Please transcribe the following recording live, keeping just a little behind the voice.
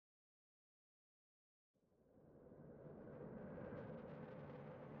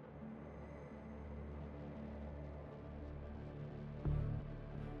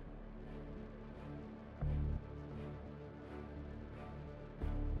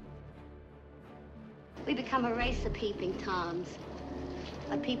We become a race of peeping Toms.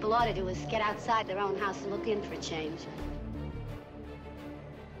 What people ought to do is get outside their own house and look in for a change.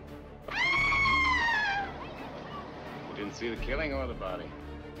 You didn't see the killing or the body?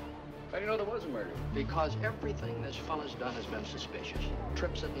 How do you know there was a murder? Because everything this fella's done has been suspicious.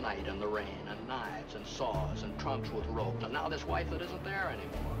 Trips at night in the rain, and knives, and saws, and trunks with rope. And now this wife that isn't there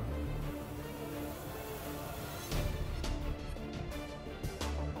anymore.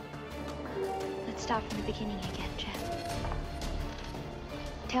 Let's start from the beginning again, Jeff.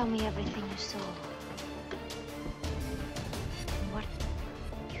 Tell me everything you saw. And what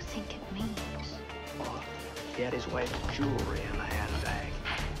you think it means. Oh, he had his wife's jewelry in the handbag.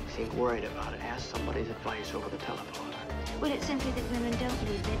 He seemed worried about it. Asked somebody's advice over the telephone. Well, it's simply that women don't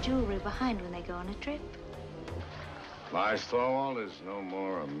leave their jewelry behind when they go on a trip. Lars Thorwald is no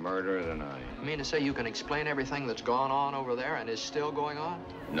more a murderer than I am. You mean to say you can explain everything that's gone on over there and is still going on?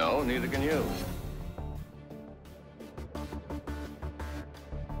 No, neither can you.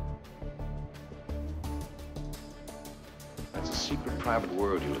 That's a secret, private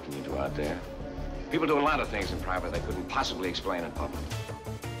world you're looking into out there. People do a lot of things in private they couldn't possibly explain in public.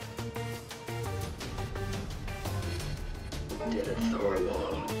 Did it,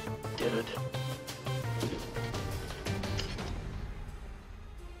 Thorwald. Did it.